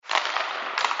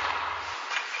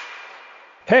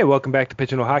Hey, welcome back to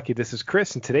Pigeonhole Hockey. This is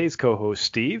Chris, and today's co-host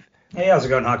Steve. Hey, how's it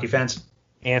going, hockey fans?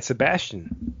 And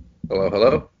Sebastian. Hello,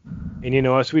 hello. And you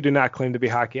know us, we do not claim to be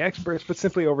hockey experts, but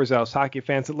simply overzealous hockey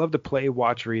fans that love to play,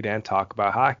 watch, read, and talk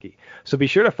about hockey. So be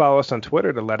sure to follow us on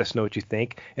Twitter to let us know what you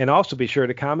think, and also be sure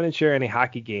to comment and share any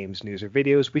hockey games, news, or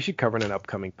videos we should cover in an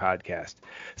upcoming podcast.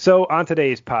 So on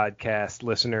today's podcast,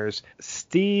 listeners,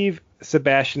 Steve,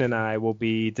 Sebastian, and I will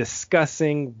be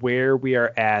discussing where we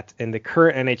are at in the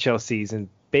current NHL season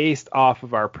based off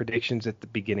of our predictions at the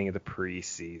beginning of the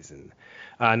preseason.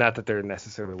 Not that there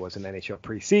necessarily was an NHL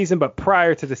preseason, but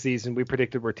prior to the season, we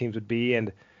predicted where teams would be,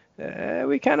 and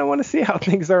we kind of want to see how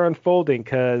things are unfolding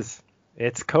because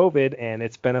it's COVID, and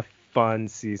it's been a fun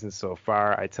season so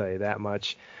far, I tell you that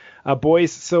much.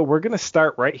 Boys, so we're going to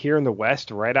start right here in the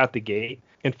West, right out the gate.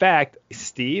 In fact,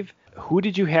 Steve, who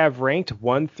did you have ranked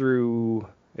 1 through,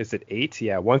 is it 8?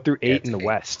 Yeah, 1 through 8 in the 8.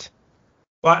 West.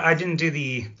 Well, I didn't do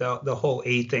the whole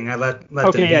 8 thing. I let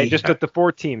okay, them yeah, be, just the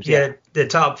 4 teams. Yeah, the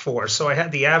top 4. So I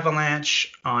had the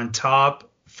Avalanche on top,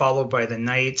 followed by the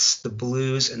Knights, the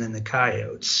Blues, and then the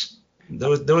Coyotes.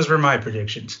 Those were my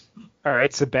predictions. All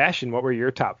right, Sebastian, what were your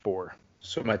top 4?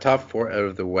 So my top 4 out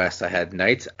of the West, I had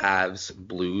Knights, Avs,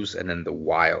 Blues, and then the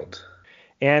Wild.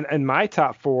 And in my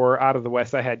top 4 out of the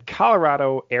West, I had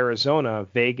Colorado, Arizona,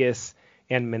 Vegas,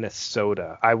 and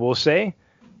Minnesota. I will say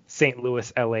St.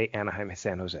 Louis, LA, Anaheim,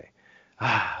 San Jose.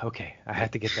 Okay, I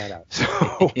had to get that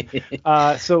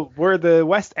out. So where the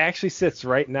West actually sits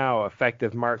right now,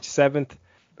 effective March 7th,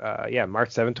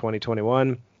 March 7th,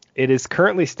 2021, it is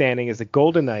currently standing as the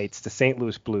Golden Knights, the St.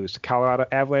 Louis Blues, the Colorado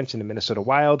Avalanche, and the Minnesota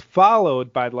Wild,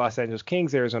 followed by the Los Angeles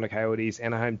Kings, Arizona Coyotes,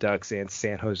 Anaheim Ducks, and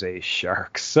San Jose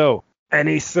Sharks. So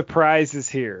any surprises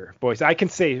here, boys? I can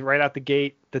say right out the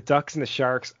gate, the Ducks and the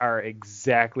Sharks are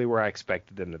exactly where I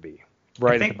expected them to be.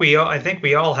 Right. I think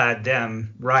we all had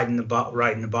them right in the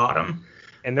bottom.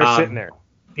 And they're sitting there.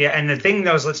 Yeah, and the thing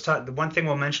though is, let's talk. The one thing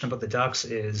we'll mention about the Ducks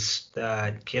is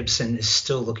that Gibson is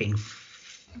still looking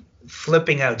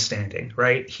flipping outstanding,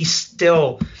 right? He's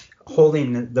still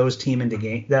holding those team into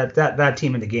game that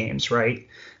team into games, right?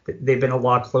 They've been a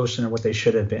lot closer than what they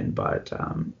should have been, but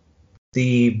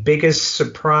the biggest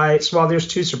surprise, well, there's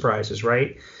 2 surprises,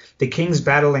 right? The Kings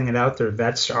battling it out, their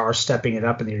vets are stepping it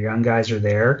up, and their young guys are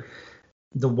there.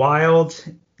 The Wild,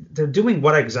 they're doing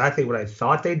exactly what I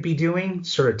thought they'd be doing,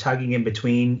 sort of tugging in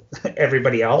between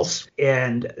everybody else.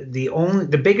 And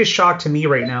the biggest shock to me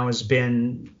right now has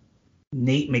been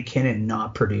Nate McKinnon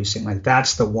not producing. Like,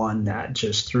 that's the one that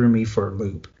just threw me for a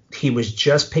loop. He was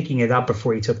just picking it up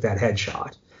before he took that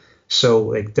headshot. So,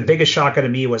 like, the biggest shock out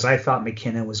of me was I thought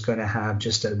McKinnon was going to have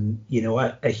just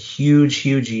a huge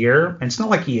year. And it's not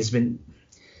like he's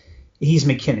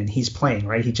McKinnon. He's playing,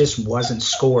 right? He just wasn't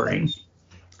scoring.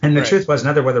 And the truth was,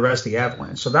 neither were the rest of the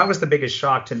Avalanche. So that was the biggest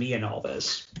shock to me in all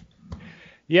this.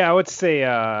 Yeah, I would say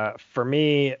for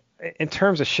me, in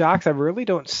terms of shocks, I really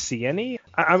don't see any.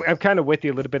 I'm kind of with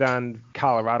you a little bit on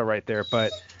Colorado right there,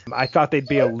 but I thought they'd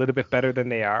be a little bit better than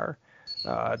they are.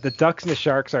 The Ducks and the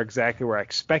Sharks are exactly where I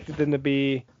expected them to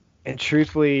be. And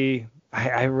truthfully,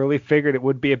 I really figured it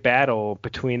would be a battle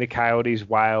between the Coyotes,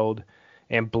 Wild,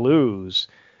 and Blues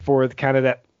for kind of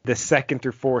the 2nd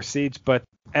through 4 seeds. But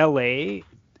LA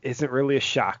isn't really a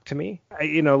shock to me.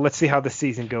 Let's see how the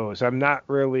season goes.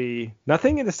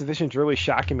 Nothing in this division is really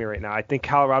shocking me right now. I think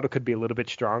Colorado could be a little bit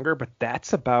stronger, but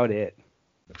that's about it.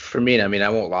 For me, I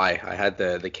won't lie. I had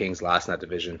the Kings last in that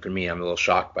division. For me, I'm a little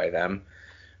shocked by them.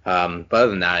 But other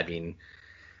than that,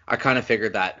 I kind of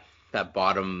figured that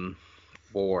bottom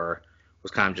 4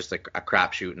 was kind of just like a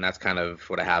crapshoot, and that's kind of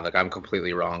what I have. Like, I'm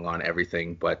completely wrong on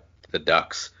everything but the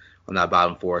Ducks on that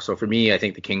bottom 4. So for me, I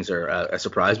think the Kings are a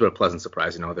surprise, but a pleasant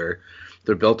surprise.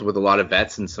 They're built with a lot of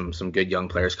vets and some good young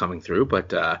players coming through,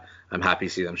 but I'm happy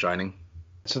to see them shining.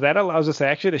 So that allows us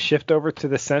actually to shift over to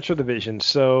the Central Division.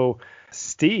 So,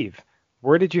 Steve,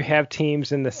 where did you have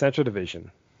teams in the Central Division?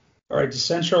 All right, the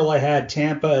Central, I had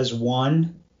Tampa as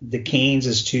 1, the Canes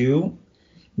as 2,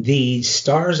 the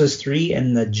Stars as 3,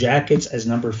 and the Jackets as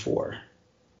number 4.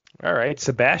 All right,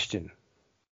 Sebastian.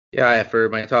 Yeah, for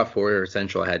my top 4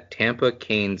 Central, I had Tampa,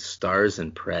 Canes, Stars,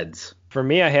 and Preds. For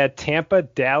me, I had Tampa,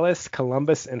 Dallas,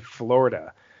 Columbus, and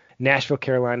Florida. Nashville,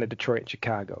 Carolina, Detroit, and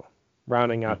Chicago,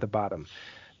 rounding out the bottom.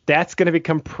 That's going to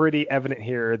become pretty evident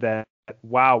here that,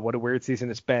 wow, what a weird season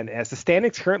it's been. As the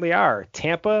standings currently are,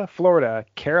 Tampa, Florida,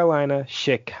 Carolina,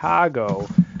 Chicago,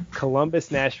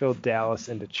 Columbus, Nashville, Dallas,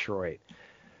 and Detroit.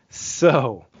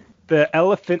 So, the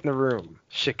elephant in the room,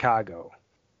 Chicago.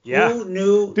 Yeah. Who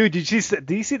knew? Dude, did you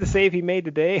see the save he made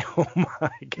today? Oh, my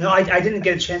God. No, I didn't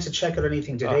get a chance to check out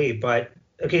anything today, but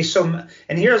Okay, so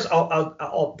and here's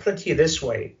I'll put it to you this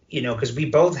way, because we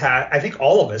both had, I think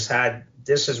all of us had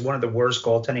this as one of the worst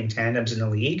goaltending tandems in the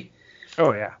league.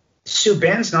 Oh yeah.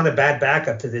 Subban's not a bad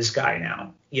backup to this guy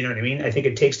now. You know what I mean? I think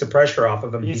it takes the pressure off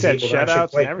of him. He's had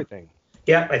shutouts and everything.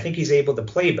 Yeah, I think he's able to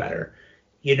play better,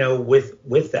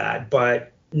 with that.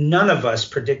 But none of us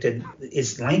predicted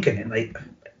is Lankinen. Like,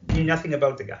 knew nothing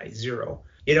about the guy, zero.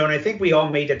 And I think we all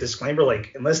made that disclaimer,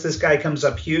 like, unless this guy comes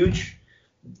up huge,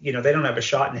 they don't have a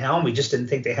shot in hell. And we just didn't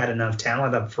think they had enough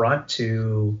talent up front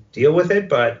to deal with it.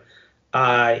 But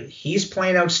he's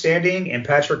playing outstanding, and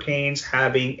Patrick Kane's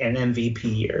having an MVP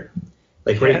year.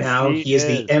 Like right now, he is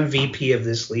the MVP of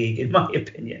this league, in my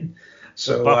opinion.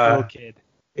 So, Buffalo kid.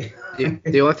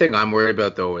 The only thing I'm worried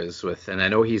about, though, is and I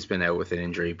know he's been out with an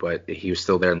injury, but he was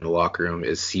still there in the locker room,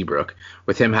 is Seabrook.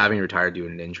 With him having retired due to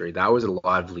an injury, that was a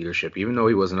lot of leadership. Even though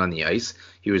he wasn't on the ice,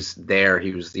 he was there.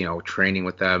 He was, training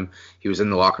with them. He was in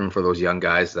the locker room for those young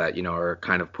guys that, are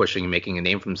kind of pushing and making a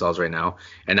name for themselves right now.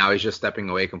 And now he's just stepping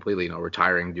away completely,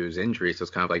 retiring due to his injury. So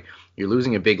it's kind of like you're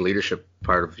losing a big leadership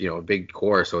part of, a big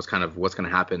core. So it's kind of what's going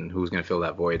to happen, who's going to fill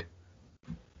that void.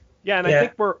 Yeah, and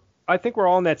I think we're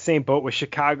all in that same boat with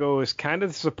Chicago is kind of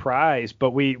the surprise,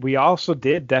 but we also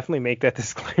did definitely make that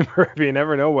disclaimer. You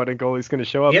never know what a goalie's going to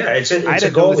show up. Yeah, it's a I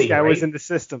didn't goalie. Know this guy right? was in the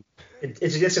system. It's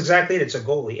exactly it. It's a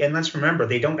goalie, and let's remember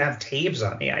they don't have Taves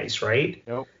on the ice, right?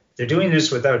 Nope. They're doing this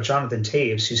without Jonathan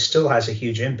Taves, who still has a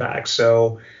huge impact.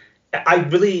 So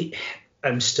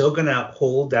I'm still going to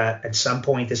hold that at some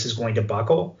point this is going to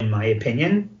buckle, in my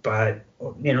opinion. But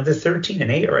they're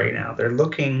 13-8 right now. They're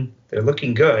looking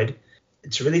good.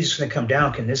 It's really just going to come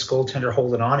down. Can this goaltender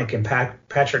hold it on? And can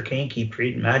Patrick Kane keep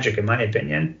creating magic, in my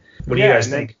opinion? What do you guys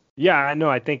think? Yeah, I know.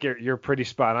 I think you're pretty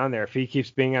spot on there. If he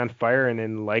keeps being on fire and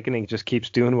then Lankinen just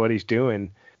keeps doing what he's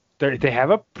doing, they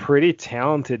have a pretty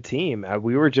talented team.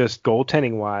 We were just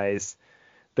goaltending-wise,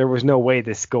 there was no way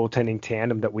this goaltending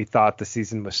tandem that we thought the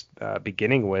season was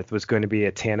beginning with was going to be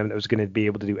a tandem that was going to be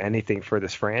able to do anything for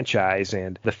this franchise.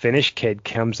 And the Finnish kid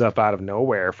comes up out of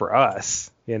nowhere for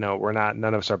us. None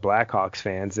of us are Blackhawks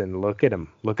fans, and look at him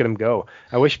go.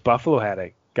 I wish Buffalo had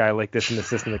a guy like this in the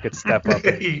system that could step up.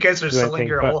 You guys are selling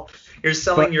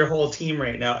your whole team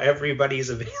right now. Everybody's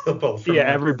available.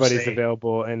 Everybody's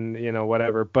available, and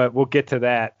whatever. But we'll get to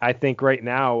that. I think right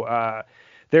now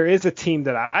there is a team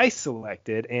that I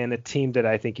selected and a team that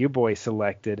I think you boys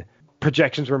selected.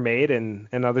 Projections were made and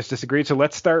others disagreed. So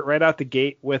let's start right out the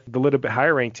gate with the little bit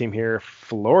higher ranked team here,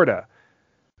 Florida.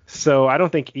 So I don't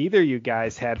think either of you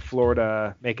guys had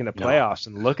Florida making the playoffs.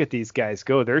 And look at these guys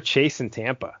go. They're chasing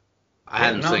Tampa. I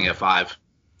had them sitting at 5.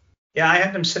 Yeah, I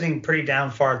had them sitting pretty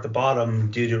down far at the bottom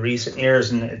due to recent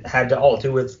years, and it had to all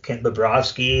do with Kent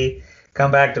Bobrovsky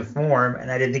come back to form,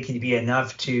 and I didn't think he'd be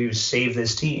enough to save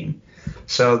this team.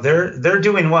 So they're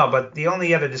doing well, but the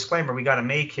only other disclaimer we got to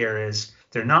make here is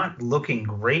they're not looking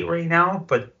great right now,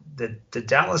 but the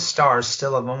Dallas Stars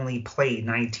still have only played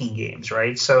 19 games,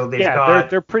 right? So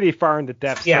they're pretty far in the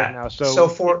depths right now.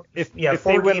 So if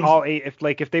they win games, all 8,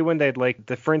 if they win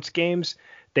the French games,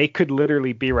 they could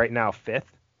literally be right now 5th.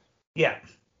 Yeah,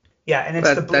 and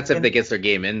that's if they get their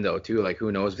game in though too. Like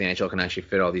who knows if the NHL can actually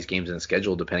fit all these games in the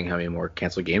schedule depending how many more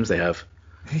canceled games they have.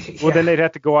 Well, then they'd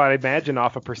have to go out, I imagine,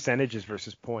 off of percentages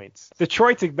versus points.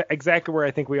 Detroit's exactly where I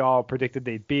think we all predicted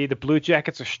they'd be. The Blue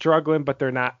Jackets are struggling, but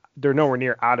they're nowhere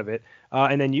near out of it.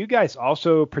 And then you guys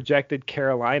also projected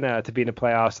Carolina to be in the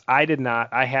playoffs. I did not.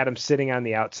 I had them sitting on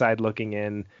the outside looking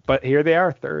in, but here they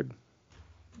are, 3rd.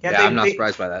 Yeah, I'm not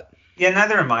surprised by that. Yeah,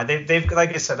 neither am I. They've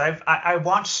like I said, I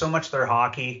watched so much of their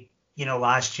hockey,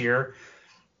 last year,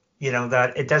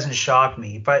 that it doesn't shock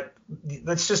me. But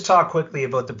let's just talk quickly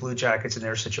about the Blue Jackets and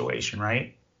their situation,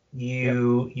 right?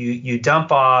 You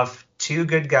dump off 2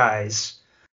 good guys,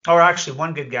 or actually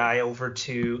 1 good guy over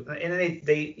to, and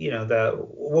they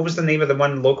what was the name of the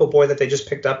one local boy that they just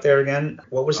picked up there again?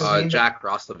 What was his name? Jack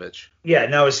Roslovich. Yeah,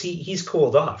 no, he's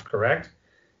cooled off, correct?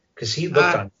 Because he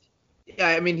looked on. Yeah,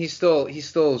 I mean he's still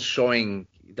showing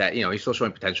that he's still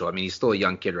showing potential. I mean he's still a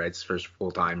young kid, right? It's first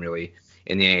full time really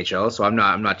in the NHL, so I'm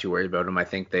not too worried about him. I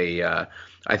think they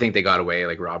got away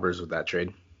like robbers with that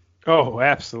trade. Oh,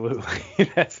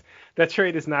 absolutely. That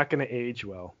trade is not going to age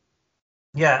well.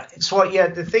 Yeah. So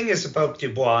the thing is about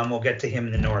Dubois, and we'll get to him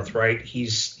in the North, right?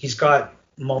 He's got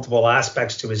multiple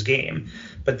aspects to his game,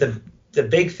 but the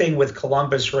big thing with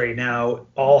Columbus right now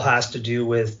all has to do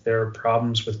with their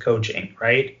problems with coaching,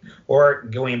 right? Or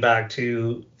going back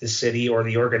to the city or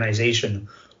the organization.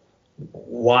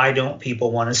 Why don't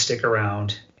people want to stick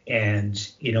around? And,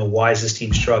 why is this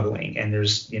team struggling? And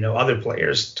there's, other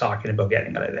players talking about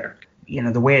getting out of there.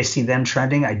 The way I see them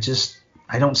trending, I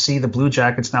don't see the Blue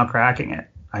Jackets now cracking it.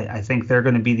 I think they're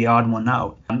going to be the odd one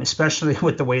out, especially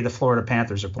with the way the Florida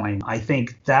Panthers are playing. I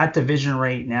think that division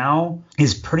right now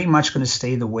is pretty much going to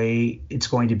stay the way it's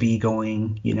going to be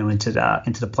going, into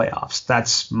the playoffs.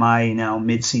 That's my now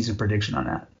mid-season prediction on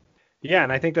that. Yeah,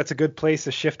 and I think that's a good place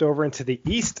to shift over into the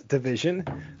East Division,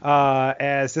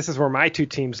 as this is where my two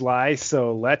teams lie.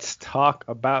 So let's talk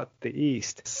about the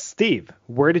East. Steve,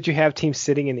 where did you have teams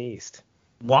sitting in the East?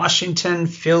 Washington,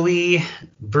 Philly,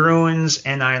 Bruins,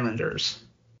 and Islanders.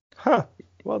 Huh.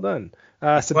 Well done.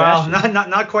 Sebastian. Well,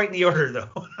 not quite in the order,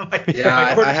 though.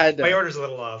 My order's a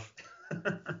little off.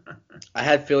 I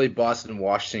had Philly, Boston,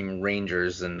 Washington,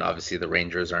 Rangers, and obviously the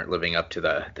Rangers aren't living up to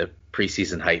the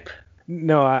preseason hype.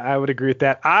 No, I would agree with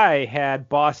that. I had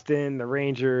Boston, the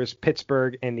Rangers,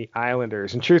 Pittsburgh, and the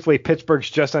Islanders. And truthfully,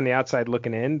 Pittsburgh's just on the outside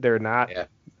looking in. They're not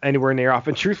anywhere near off.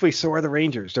 And truthfully, so are the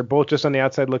Rangers. They're both just on the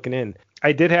outside looking in.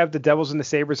 I did have the Devils and the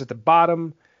Sabres at the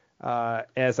bottom,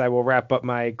 as I will wrap up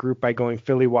my group by going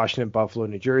Philly, Washington, Buffalo,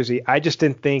 New Jersey. I just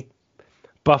didn't think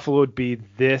Buffalo would be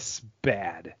this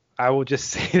bad. I will just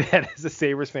say that as a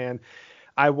Sabres fan.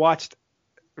 I watched,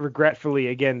 regretfully,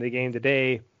 again, the game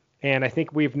today, and I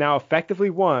think we've now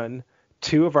effectively won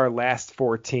 2 of our last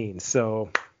 14. So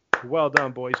well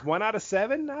done, boys. 1 out of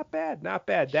 7, not bad, not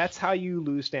bad. That's how you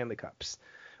lose Stanley Cups.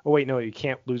 Oh, wait, no, you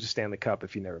can't lose a Stanley Cup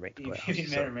if you never make the playoffs. If you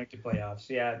never make the playoffs,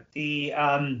 yeah.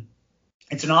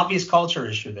 It's an obvious culture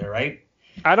issue there, right?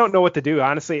 I don't know what to do.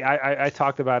 Honestly, I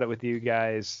talked about it with you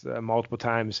guys multiple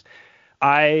times.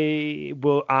 I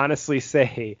will honestly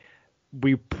say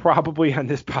we probably on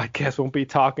this podcast won't be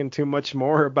talking too much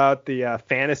more about the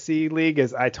fantasy league,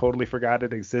 as I totally forgot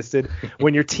it existed.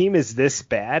 When your team is this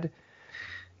bad,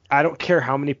 I don't care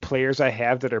how many players I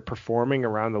have that are performing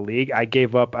around the league. I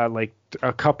gave up like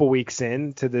a couple weeks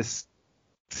into this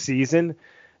season.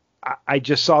 I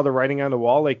just saw the writing on the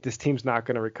wall. Like, this team's not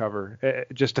going to recover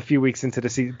just a few weeks into the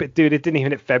season. But dude, it didn't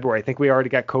even hit February. I think we already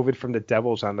got COVID from the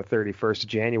Devils on the 31st of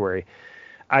January.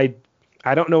 I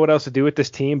don't know what else to do with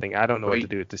this team. I don't know what to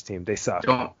do with this team. They suck.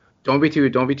 Don't be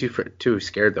too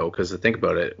scared though, because think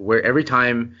about it. Where every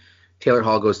time Taylor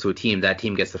Hall goes to a team, that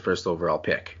team gets the first overall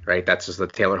pick, right? That's just the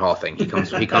Taylor Hall thing. He comes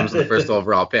the first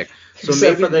overall pick. So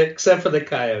except for the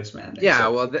Coyotes, man. Yeah,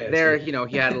 well, there,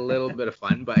 he had a little bit of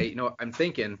fun, but I'm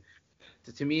thinking,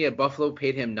 to me, Buffalo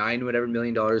paid him $9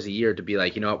 million a year to be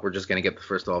like, we're just gonna get the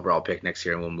first overall pick next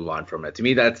year and we'll move on from it. To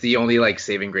me, that's the only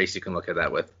saving grace you can look at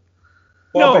that with.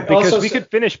 Well, no, because we could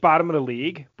finish bottom of the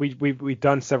league. We've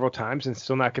done several times and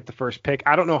still not get the first pick.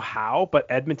 I don't know how, but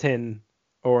Edmonton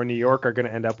or New York are going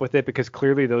to end up with it, because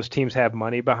clearly those teams have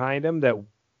money behind them that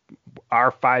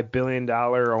our $5 billion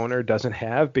owner doesn't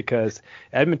have, because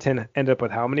Edmonton ended up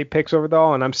with how many picks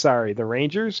overall? And I'm sorry, the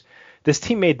Rangers, this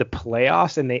team made the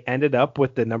playoffs and they ended up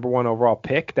with the number 1 overall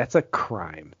pick. That's a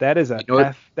crime. That is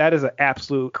that is an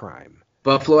absolute crime.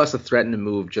 Buffalo has to threaten to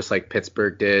move, just like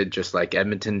Pittsburgh did, just like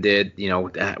Edmonton did.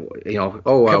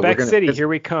 Quebec City, here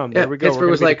we come. There we go.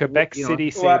 Pittsburgh was like Quebec City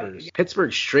Sabres.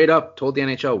 Pittsburgh straight up told the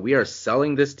NHL, we are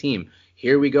selling this team.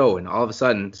 Here we go. And all of a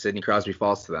sudden, Sidney Crosby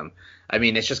falls to them. I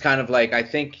mean, it's just kind of like, I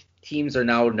think teams are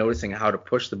now noticing how to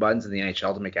push the buttons in the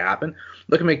NHL to make it happen.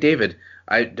 Look at McDavid.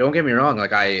 Don't get me wrong.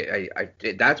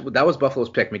 That was Buffalo's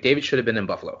pick. McDavid should have been in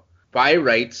Buffalo. By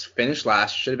rights, finished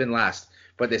last, should have been last.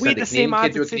 But they said the same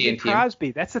odds as Sidney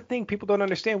Crosby. That's the thing people don't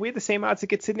understand. We had the same odds to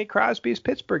get Sidney Crosby as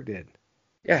Pittsburgh did.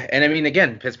 Yeah, and I mean,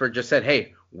 again, Pittsburgh just said,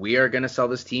 hey, we are going to sell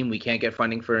this team. We can't get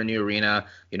funding for a new arena.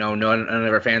 None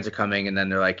of our fans are coming. And then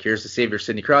they're like, here's the savior,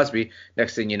 Sidney Crosby.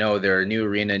 Next thing you know, they're a new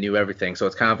arena, new everything. So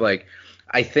it's kind of like,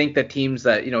 I think that teams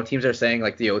are saying,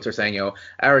 like the Oats are saying,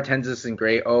 our attendance isn't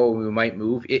great. Oh, we might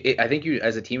move. I think you,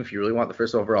 as a team, if you really want the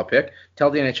first overall pick,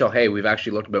 tell the NHL, hey, we've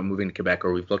actually looked about moving to Quebec,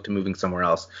 or we've looked to moving somewhere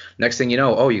else. Next thing you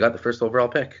know, you got the first overall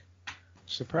pick.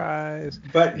 Surprise.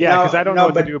 But yeah, because I don't know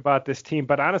what to do about this team.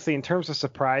 But honestly, in terms of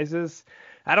surprises,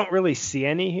 I don't really see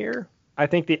any here. I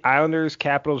think the Islanders,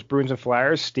 Capitals, Bruins, and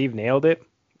Flyers, Steve nailed it.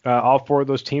 All 4 of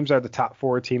those teams are the top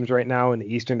 4 teams right now in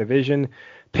the Eastern Division.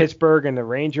 Pittsburgh and the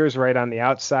Rangers right on the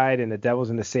outside, and the Devils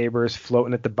and the Sabres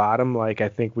floating at the bottom, like I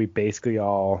think we basically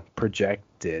all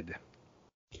projected.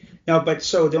 No, but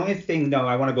so the only thing,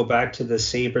 I want to go back to the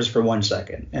Sabres for 1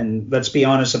 second. And let's be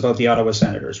honest about the Ottawa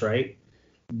Senators, right?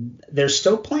 They're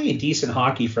still playing decent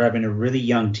hockey for having a really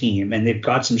young team, and they've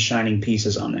got some shining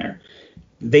pieces on there.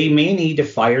 They may need to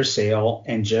fire sale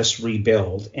and just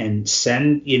rebuild and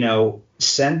send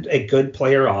a good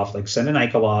player off, like send an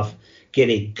Eichel off, get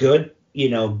a good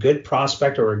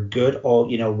prospect or a good,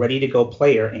 ready to go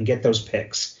player and get those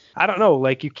picks. I don't know.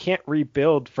 Like, you can't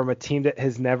rebuild from a team that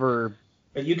has never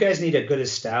But you guys need a good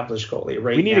established goalie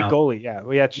right now. We need a goalie, yeah.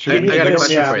 That's true. I got a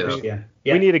question for you, though.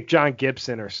 Yeah. We need a John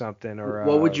Gibson or something. Or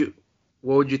what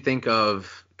would you think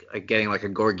of getting like a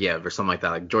Gorgiev or something like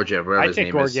that, like Georgiev, wherever his name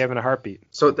is? I take Gorgiev in a heartbeat.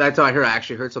 So that's how I heard. I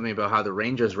actually heard something about how the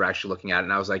Rangers were actually looking at it,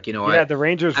 and I was like, you know what? Yeah, the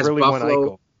Rangers really want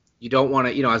Eichel. You don't want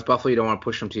to, as Buffalo, you don't want to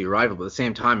push them to your rival. But at the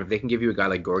same time, if they can give you a guy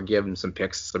like Gorgiev and some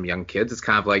picks, some young kids, it's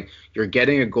kind of like you're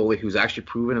getting a goalie who's actually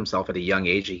proven himself at a young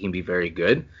age. He can be very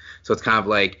good. So it's kind of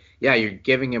like, yeah, you're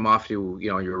giving him off to,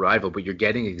 your rival, but you're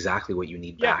getting exactly what you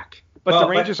need back. But the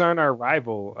Rangers aren't our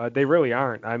rival. They really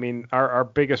aren't. I mean, our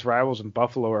biggest rivals in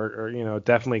Buffalo are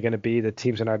definitely going to be the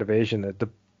teams in our division,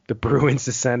 the Bruins,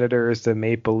 the Senators, the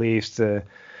Maple Leafs, the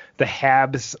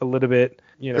Habs a little bit.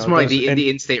 It's more like the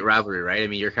in-state rivalry, right? I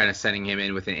mean, you're kind of sending him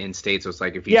in with an in-state, so it's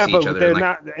like if you see each other. Yeah, but they're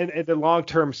not in the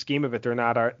long-term scheme of it. They're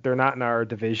not in our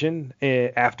division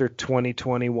after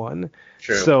 2021.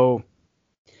 True. So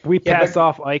we pass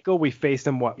off Eichel. We face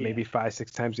them maybe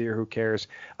 5-6 times a year. Who cares?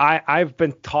 I've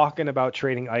been talking about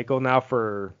trading Eichel now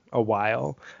for a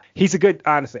while. He's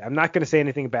honestly, I'm not going to say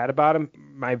anything bad about him.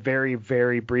 My very,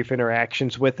 very brief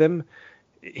interactions with him.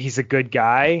 He's a good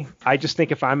guy. I just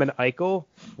think if I'm an Eichel,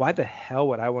 why the hell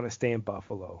would I want to stay in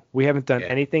Buffalo? We haven't done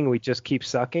anything. We just keep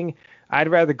sucking. I'd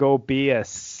rather go be a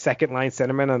second-line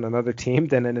centerman on another team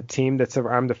than in a team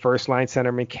I'm the first-line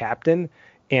centerman captain,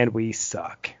 and we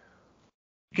suck.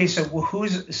 Okay,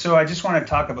 so I just want to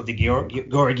talk about the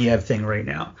Gorgiev thing right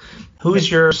now. Who's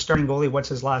your starting goalie? What's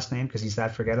his last name? Because he's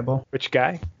that forgettable. Which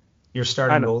guy? Your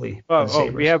starting goalie.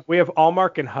 We have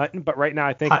Allmark and Hutton, but right now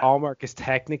I think Allmark is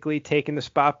technically taking the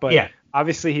spot, but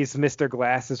obviously he's Mr.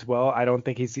 Glass as well. I don't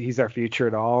think he's our future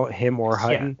at all, him or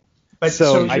Hutton. Yeah. But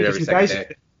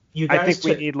I think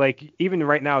we need even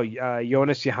right now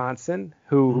Jonas Johansson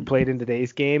who played in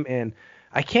today's game, and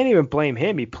I can't even blame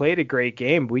him. He played a great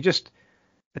game.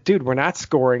 We're not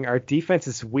scoring. Our defense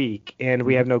is weak, and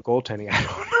we have no goaltending. I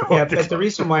don't know. Yeah, but the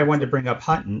reason why I wanted to bring up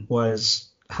Hutton was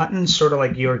Hutton's sort of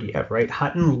like Georgiev, right?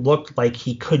 Hutton looked like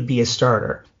he could be a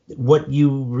starter. What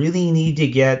you really need to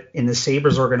get in the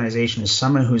Sabres organization is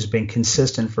someone who's been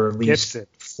consistent for at least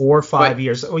 4 or 5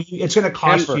 years. It's going to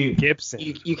cost you. Gibson.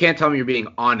 You can't tell me you're being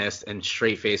honest and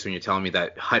straight faced when you're telling me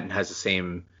that Hutton has the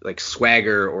same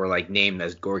swagger or name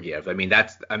as Gorgiev. I mean,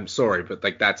 I'm sorry, but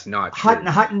that's not true.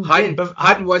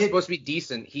 Hutton was supposed to be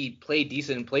decent. He played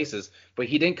decent in places, but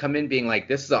he didn't come in being like,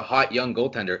 this is a hot young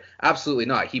goaltender. Absolutely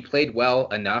not. He played well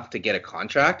enough to get a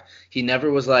contract. He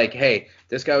never was like, hey,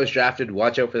 this guy was drafted.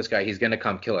 Watch out for this guy. He's going to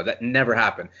come kill it. That never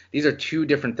happened. These are two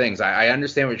different things. I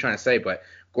understand what you're trying to say, but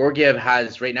Gorgiev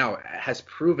has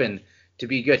proven to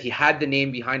be good. He had the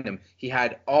name behind him. He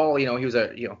had he was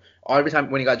every time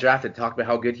when he got drafted, talk about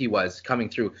how good he was coming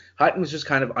through. Hutton was just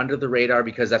kind of under the radar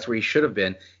because that's where he should have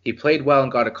been. He played well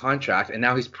and got a contract, and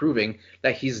now he's proving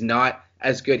that he's not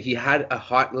as good. He had a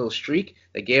hot little streak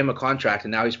that gave him a contract,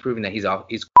 and now he's proving that he's.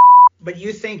 But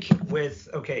you think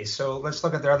so let's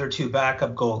look at the other two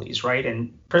backup goalies, right?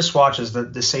 And Chris watches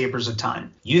the Sabres a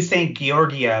ton. You think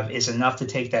Georgiev is enough to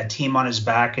take that team on his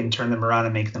back and turn them around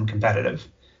and make them competitive?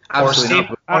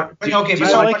 Absolutely not. But you're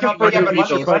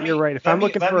right. Let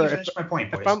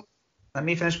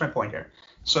me finish my point here.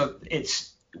 So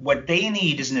it's what they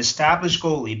need is an established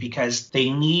goalie because they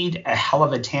need a hell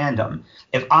of a tandem.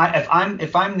 If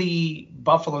I'm the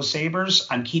Buffalo Sabres,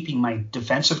 I'm keeping my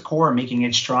defensive core and making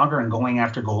it stronger and going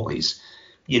after goalies.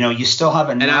 You still have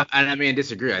enough. And I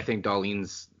disagree. I think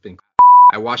Dahlin's been.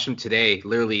 I watched him today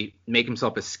literally make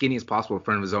himself as skinny as possible in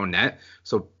front of his own net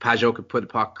so Pajot could put the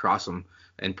puck across him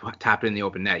and tap it in the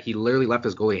open net. He literally left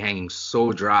his goalie hanging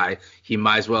so dry, he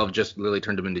might as well have just literally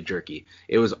turned him into jerky.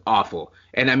 It was awful.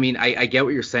 And I get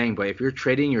what you're saying, but if you're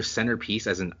trading your centerpiece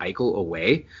as an Eichel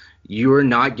away, you're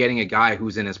not getting a guy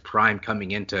who's in his prime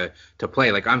coming in to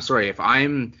play. I'm sorry, if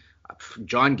I'm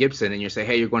John Gibson and you say,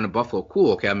 hey, you're going to Buffalo,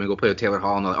 cool, okay, I'm going to go play with Taylor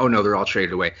Hall. And oh, no, they're all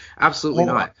traded away. Absolutely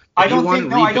not. If you want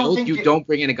to rebuild, you don't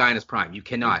bring in a guy in his prime. You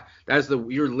cannot.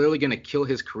 You're literally going to kill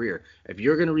his career. If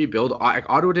you're going to rebuild,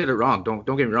 Ottawa did it wrong. Don't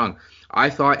get me wrong. I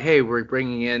thought, hey, we're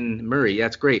bringing in Murray.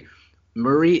 That's great.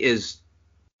 Murray is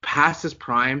past his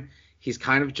prime. He's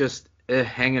kind of just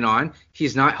hanging on.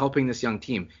 He's not helping this young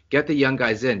team. Get the young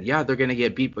guys in. Yeah, they're going to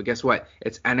get beat, but guess what?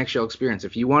 It's NHL experience.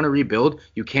 If you want to rebuild,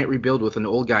 you can't rebuild with an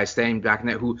old guy standing back in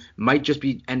that who might just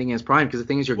be ending his prime because the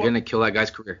thing is you're going to kill that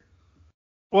guy's career.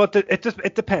 Well,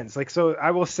 it depends. So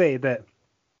I will say that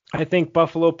I think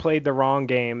Buffalo played the wrong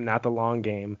game, not the long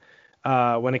game,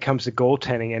 when it comes to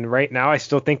goaltending. And right now I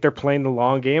still think they're playing the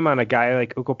long game on a guy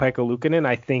like Ukko-Pekka Luukkonen.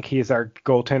 I think he's our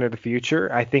goaltender of the future.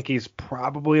 I think he's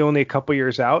probably only a couple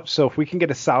years out. So if we can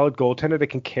get a solid goaltender that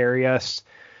can carry us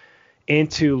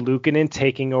into Luukkonen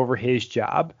taking over his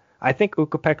job, I think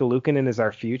Ukko-Pekka Luukkonen is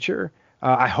our future.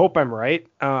 I hope I'm right.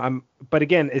 But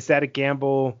again, is that a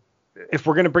gamble? If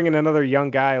we're going to bring in another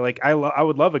young guy, like I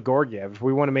would love a Georgiev. If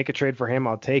we want to make a trade for him,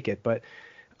 I'll take it. But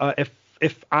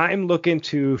if I'm looking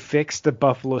to fix the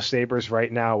Buffalo Sabres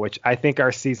right now, which I think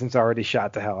our season's already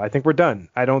shot to hell. I think we're done.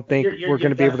 I don't think we're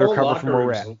going to be able to recover from where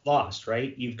we're at. Lost,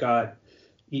 right?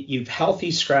 You've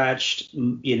healthy scratched,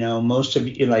 most of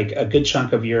like a good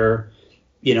chunk of your,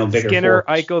 bigger Skinner,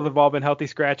 forwards. Eichel have all been healthy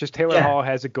scratches. Taylor Hall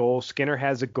has a goal. Skinner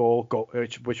has a goal,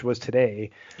 which was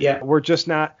today. Yeah. We're just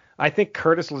not. I think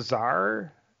Curtis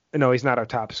Lazar. No, he's not our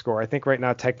top scorer. I think right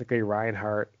now technically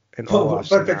Reinhart and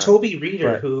Olofsson. But Toby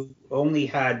Reeder, who only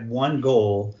had one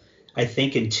goal, I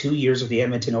think in 2 years of the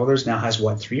Edmonton Oilers, now has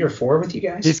 3 or 4 with you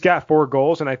guys? He's got 4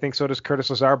 goals, and I think so does Curtis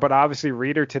Lazar. But obviously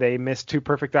Reeder today missed 2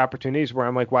 perfect opportunities where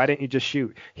I'm like, why didn't you just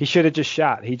shoot? He should have just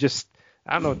shot.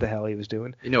 I don't know what the hell he was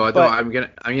doing. I'm gonna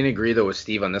agree though with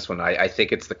Steve on this one. I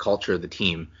think it's the culture of the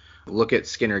team. Look at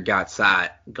Skinner, got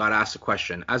asked a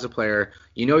question. As a player,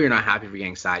 you're not happy for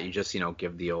getting sat. You just,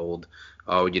 give the old,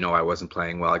 I wasn't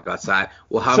playing well, I got sat.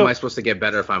 Well, how am I supposed to get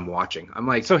better if I'm watching? I'm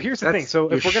like, so here's the thing.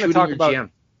 So if we're going to talk about,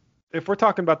 if we're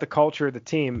talking about the culture of the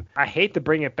team, I hate to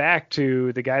bring it back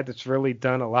to the guy that's really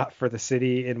done a lot for the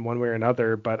city in one way or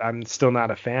another, but I'm still not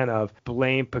a fan of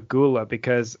Blaine Pegula,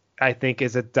 because I think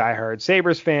as a diehard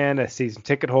Sabres fan, a season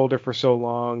ticket holder for so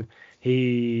long,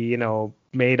 he,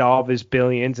 made all of his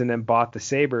billions and then bought the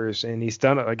Sabres, and he's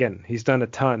done a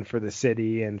ton for the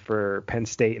city and for Penn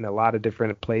State and a lot of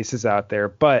different places out there.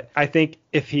 But I think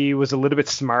if he was a little bit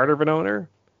smarter of an owner,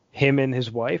 him and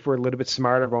his wife were a little bit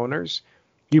smarter of owners.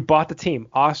 You bought the team,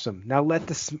 awesome. Now let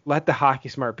the hockey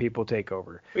smart people take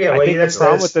over. Yeah, I think that's the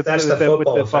problem with the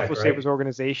Buffalo effect, Sabres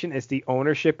organization is the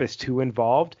ownership is too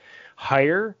involved.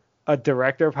 Hire a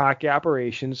director of hockey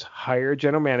operations, hire a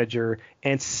general manager,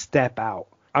 and step out.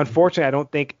 Unfortunately, I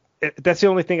don't think that's the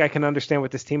only thing I can understand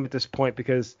with this team at this point,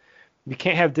 because you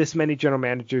can't have this many general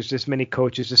managers, this many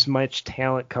coaches, this much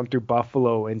talent come through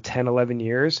Buffalo in 10, 11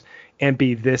 years and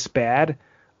be this bad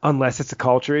unless it's a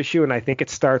culture issue. And I think it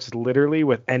starts literally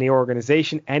with any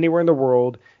organization anywhere in the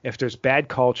world. If there's bad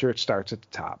culture, it starts at the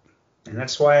top. And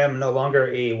that's why I'm no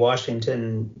longer a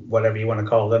Washington, whatever you want to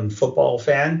call them, football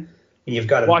fan. And you've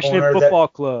got an Washington owner Football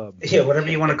Club. Yeah, whatever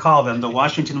you want to call them, the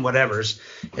Washington whatevers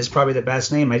is probably the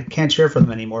best name. I can't cheer for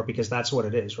them anymore because that's what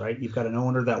it is, right? You've got an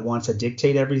owner that wants to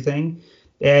dictate everything.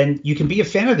 And you can be a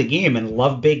fan of the game and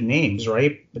love big names,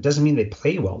 right? It doesn't mean they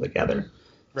play well together.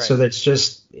 Right. So that's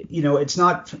just, it's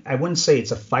not, I wouldn't say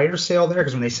it's a fire sale there,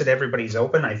 because when they said everybody's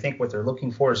open, I think what they're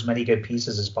looking for is many good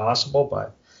pieces as possible.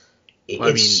 But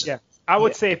I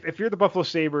would say if you're the Buffalo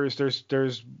Sabres,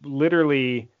 there's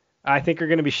literally, I think you're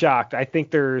going to be shocked. I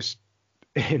think there's,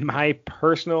 in my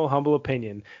personal humble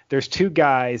opinion, there's 2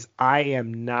 guys I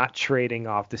am not trading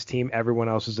off this team. Everyone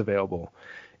else is available.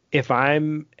 If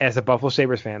I'm, as a Buffalo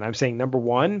Sabres fan, I'm saying, number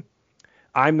 1,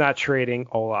 I'm not trading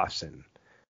Olofsson.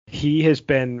 He has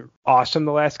been awesome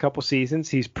the last couple seasons.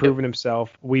 He's proven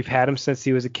himself. We've had him since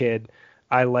he was a kid.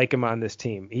 I like him on this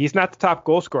team. He's not the top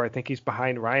goal scorer. I think he's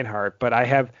behind Reinhart, but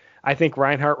I think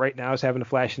Reinhart right now is having a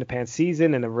flash in the pan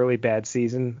season and a really bad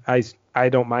season. I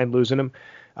don't mind losing him.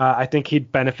 I think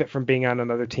he'd benefit from being on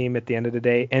another team at the end of the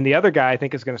day. And the other guy I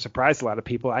think is going to surprise a lot of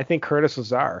people. I think Curtis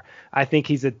Lazar. I think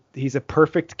he's a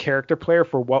perfect character player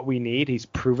for what we need. He's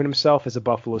proven himself as a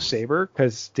Buffalo Sabre,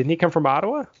 because didn't he come from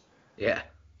Ottawa? Yeah.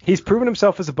 He's proven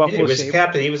himself as a Buffalo Sabre.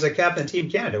 He was a captain of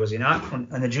Team Canada, was he not,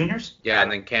 in the juniors? Yeah,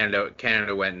 and then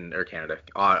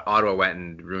Ottawa went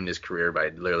and ruined his career by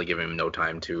literally giving him no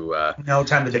time to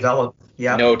develop.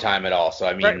 Yeah, no time at all. So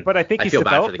I mean, right, but I think he's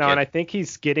developed now, and I think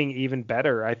he's getting even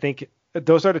better. I think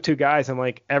those are the 2 guys. I'm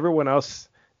like, everyone else,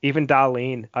 even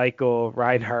Dahlin, Eichel,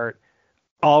 Reinhart,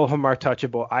 all of them are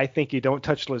touchable. I think you don't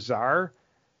touch Lazar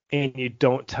and you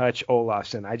don't touch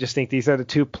Olofsson. I just think these are the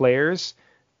 2 players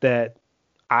that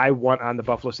I want on the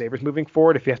Buffalo Sabres moving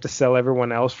forward. If you have to sell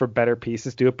everyone else for better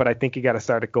pieces, do it. But I think you got to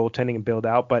start at goaltending and build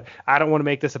out. But I don't want to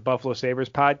make this a Buffalo Sabres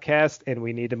podcast, and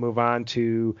we need to move on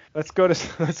to let's go to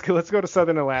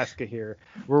Southern Alaska here.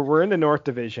 We're in the North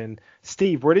Division.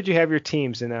 Steve, where did you have your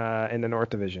teams in the North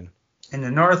Division? In the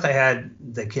North, I had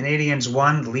the Canadiens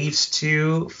 1, Leafs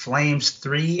 2, Flames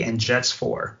 3, and Jets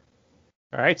 4.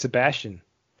 All right, Sebastian.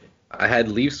 I had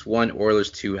Leafs 1,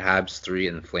 Oilers 2, Habs 3,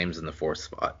 and the Flames in the 4th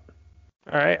spot.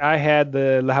 All right, I had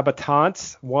the Les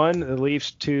Habitants 1, the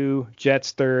Leafs 2,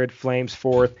 Jets 3rd, Flames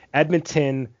 4th,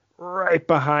 Edmonton right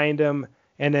behind them,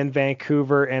 and then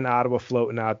Vancouver and Ottawa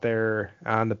floating out there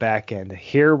on the back end.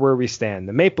 Here where we stand.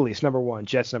 The Maple Leafs number 1,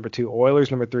 Jets number 2,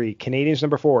 Oilers number 3, Canadiens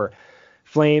number 4,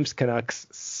 Flames, Canucks,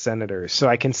 Senators. So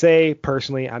I can say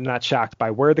personally, I'm not shocked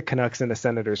by where the Canucks and the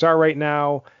Senators are right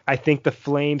now. I think the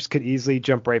Flames could easily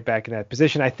jump right back in that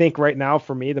position. I think right now,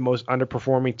 for me, the most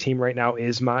underperforming team right now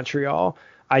is Montreal.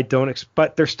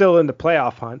 But they're still in the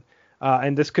playoff hunt.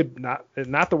 And this could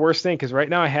not the worst thing, because right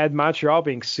now I had Montreal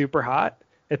being super hot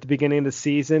at the beginning of the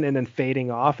season and then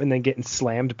fading off and then getting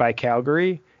slammed by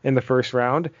Calgary in the first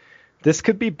round. This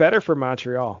could be better for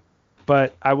Montreal.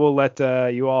 But I will let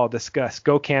you all discuss.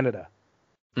 Go Canada.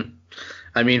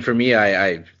 I mean, for me,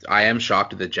 I am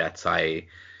shocked at the Jets.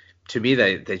 To me,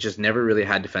 they just never really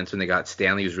had defensemen. They got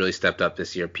Stanley, who's really stepped up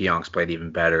this year. Pionk's played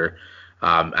even better.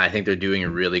 I think they're doing a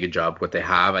really good job with what they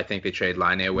have. I think they traded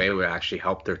Laine away, would actually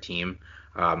help their team.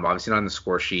 Obviously not on the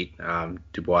score sheet.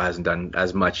 Dubois hasn't done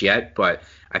as much yet, but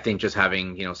I think just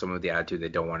having some of the attitude they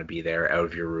don't want to be there out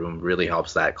of your room really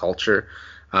helps that culture.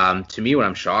 To me, what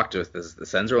I'm shocked with is the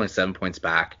Sens are only 7 points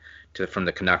back from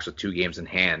the Canucks with 2 games in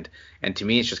hand. And to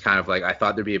me, it's just kind of like I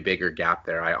thought there'd be a bigger gap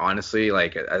there. I honestly,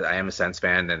 I am a Sens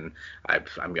fan, and I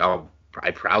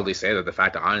proudly say that the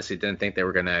fact I honestly didn't think they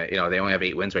were going to, they only have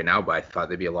 8 wins right now, but I thought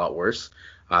they'd be a lot worse.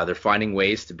 They're finding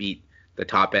ways to beat the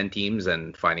top end teams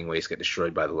and finding ways to get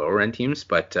destroyed by the lower end teams.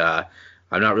 But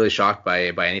I'm not really shocked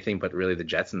by anything but really the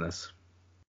Jets in this.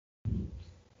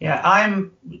 Yeah,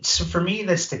 so for me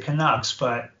that's the Canucks,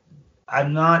 but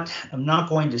I'm not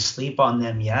going to sleep on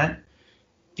them yet,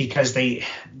 because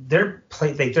their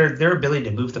ability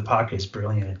to move the puck is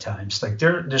brilliant at times. Like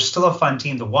they're still a fun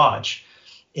team to watch.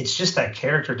 It's just that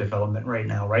character development right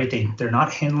now, right? They're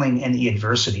not handling any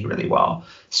adversity really well,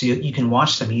 so you can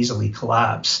watch them easily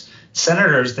collapse.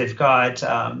 Senators, they've got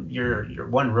your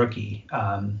one rookie.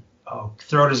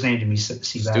 Throw out his name to me,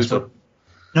 Seabass.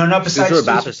 No, besides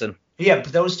Batherson. Yeah,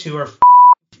 but those two are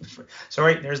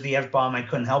sorry, there's the F-bomb. I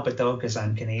couldn't help it, though, because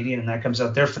I'm Canadian, and that comes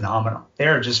out. They're phenomenal.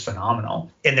 They're just phenomenal.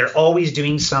 And they're always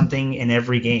doing something in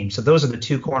every game. So those are the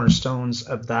 2 cornerstones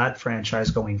of that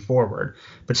franchise going forward.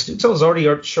 But Stützle's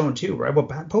already shown, too, right? Well,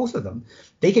 both of them.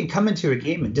 They can come into a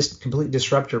game and just completely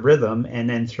disrupt your rhythm and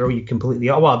then throw you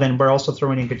completely. Oh, well, then we're also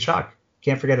throwing in Tkachuk.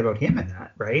 Can't forget about him in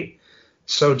that, right?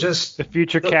 So just the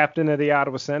future captain of the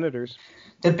Ottawa Senators.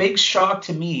 The big shock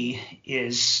to me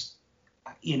is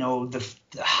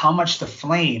how much the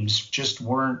Flames just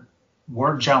weren't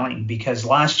gelling, because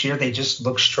last year they just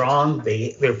looked strong.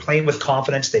 They're playing with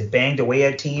confidence. They banged away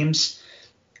at teams.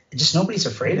 Just nobody's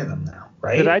afraid of them now,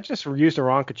 right? Did I just use the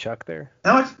wrong Tkachuk there?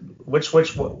 No, which I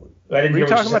didn't Were hear you what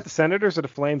talking you about said. the Senators or the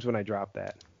Flames when I dropped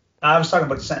that? I was talking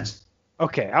about the Sens.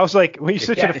 Okay, I was like, when you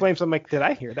switched to the Flames, I'm like, did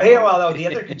I hear that? Yeah, well, no, the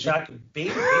other Tkachuk,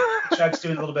 baby Tkachuk's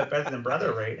doing a little bit better than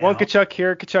brother right now. One Tkachuk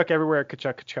here, Tkachuk everywhere,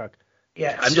 Tkachuk.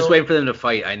 Yeah, I'm just waiting for them to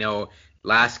fight. I know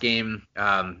last game,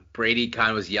 Brady kind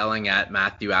of was yelling at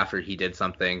Matthew after he did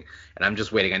something, and I'm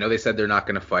just waiting. I know they said they're not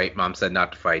going to fight. Mom said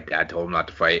not to fight. Dad told him not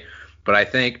to fight. But I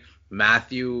think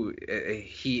Matthew,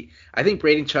 I think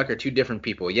Brady and Chuck are 2 different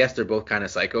people. Yes, they're both kind of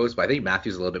psychos, but I think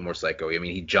Matthew's a little bit more psycho. I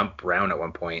mean, he jumped Brown at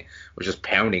one point, was just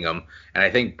pounding him, and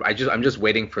I think I'm just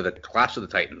waiting for the collapse of the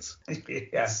Titans.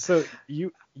 Yeah. So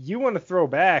you want to throw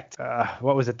back,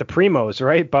 what was it, the Primos,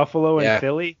 right? Buffalo and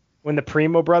Philly, when the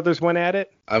Primo brothers went at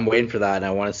it. I'm waiting for that, and I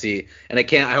want to see. And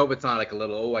I hope it's not like a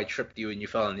little, I tripped you and you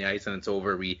fell on the ice and it's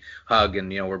over. We hug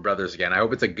and we're brothers again. I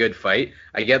hope it's a good fight.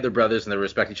 I get they're brothers and they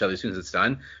respect each other as soon as it's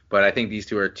done. But I think these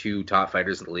 2 are 2 top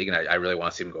fighters in the league, and I really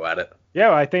want to see them go at it. Yeah,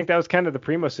 well, I think that was kind of the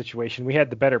Primo situation. We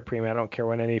had the better Primo. I don't care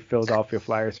what any Philadelphia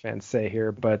Flyers fans say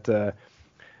here, but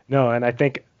no, and I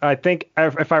think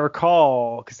if I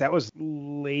recall, because that was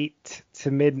late to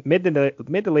mid to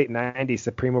late 90s,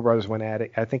 the Primo brothers went at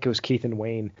it. I think it was Keith and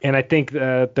Wayne, and I think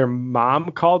their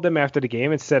mom called them after the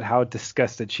game and said how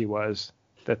disgusted she was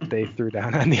that they threw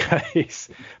down on the ice.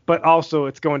 But also,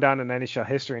 it's going down in NHL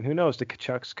history, and who knows, the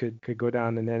Tkachuks could go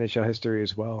down in NHL history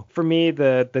as well. For me,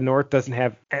 the North doesn't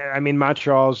have. I mean,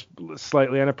 Montreal's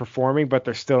slightly underperforming, but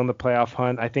they're still in the playoff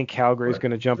hunt. I think Calgary's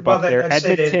going to jump up there.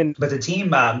 Edmonton, but the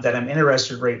team that I'm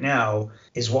interested right now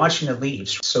is watching the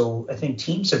Leafs. So I think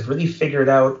teams have really figured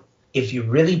out, if you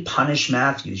really punish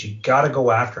Matthews, you got to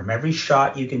go after him. Every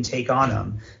shot you can take on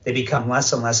him, they become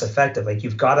less and less effective. Like,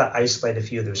 you've got to isolate a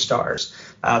few of their stars.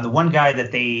 The one guy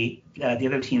that the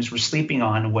other teams were sleeping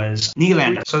on was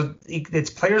Nylander. So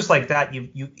it's players like that.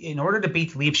 You in order to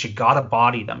beat the Leafs, you got to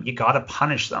body them. You got to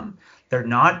punish them. They're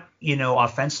not,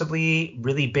 offensively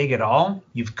really big at all.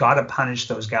 You've got to punish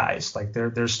those guys. Like,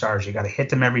 they're stars. You got to hit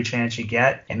them every chance you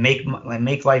get and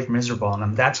make life miserable on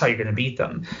them. That's how you're going to beat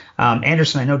them.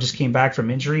 Anderson, I know, just came back from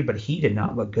injury, but he did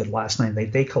not look good last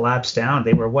night. They collapsed down.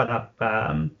 They were up?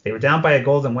 They were down by a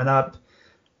goal, then went up,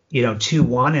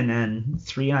 2-1, and then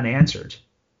 3 unanswered.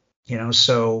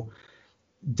 So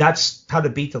that's how to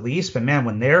beat the Leafs. But man,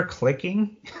 when they're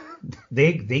clicking,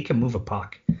 they can move a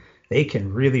puck. They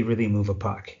can really, really move a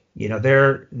puck. You know,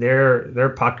 their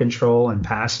puck control and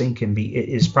passing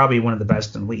is probably one of the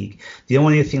best in the league. The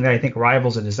only thing that I think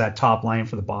rivals it is that top line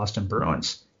for the Boston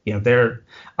Bruins. You know,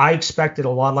 I expected a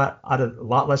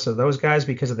lot less of those guys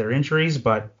because of their injuries,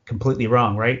 but completely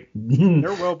wrong, right?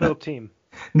 They're a well-built team.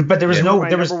 But there was number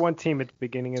one team at the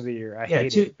beginning of the year. I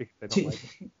hate it because I don't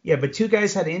like it. Yeah, but two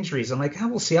guys had injuries. I'm like,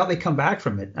 we'll see how they come back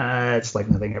from it. It's like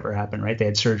nothing ever happened, right? They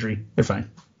had surgery. They're fine.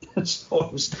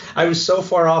 So I was so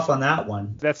far off on that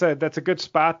one. That's a good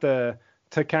spot to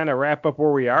kind of wrap up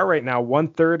where we are right now.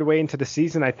 1/3 way into the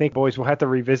season. I think, boys, we'll have to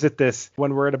revisit this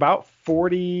when we're at about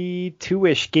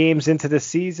 42-ish games into the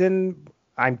season.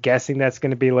 I'm guessing that's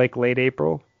going to be like late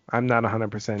April. I'm not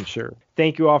 100% sure.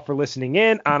 Thank you all for listening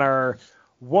in on our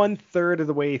 1/3 of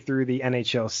the way through the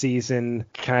NHL season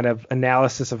kind of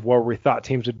analysis of where we thought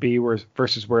teams would be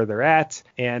versus where they're at.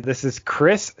 And this is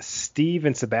Chris, Steve,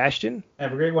 and Sebastian.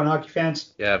 Have a great one, hockey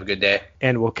fans. Yeah, have a good day.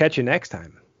 And we'll catch you next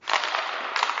time.